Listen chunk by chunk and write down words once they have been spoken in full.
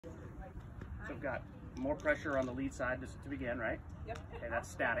So we've got more pressure on the lead side just to begin, right? Yep. Okay, that's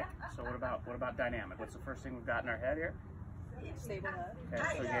static. So what about dynamic? What's the first thing we've got in our head here? Stable head.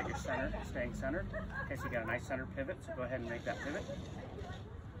 Okay, so you get your center, staying centered. Okay, so you got a nice center pivot, so go ahead and make that pivot.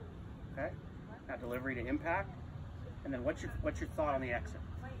 Okay, now delivery to impact. And then what's your thought on the exit?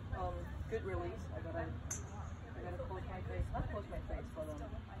 Good release. I gotta close my face. Not close my face, but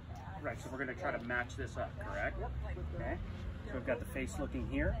Right, so we're gonna try to match this up, correct? Yep. Okay, so we've got the face looking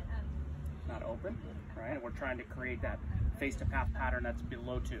here, not open, right? And we're trying to create that face to path pattern that's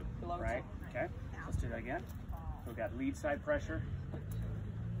below two, right? Okay, let's do that again. So we've got lead side pressure,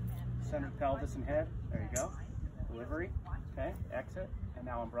 centered pelvis and head, there you go. Delivery, okay, exit, and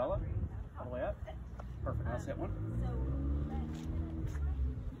now umbrella, all the way up. Perfect, let's hit one.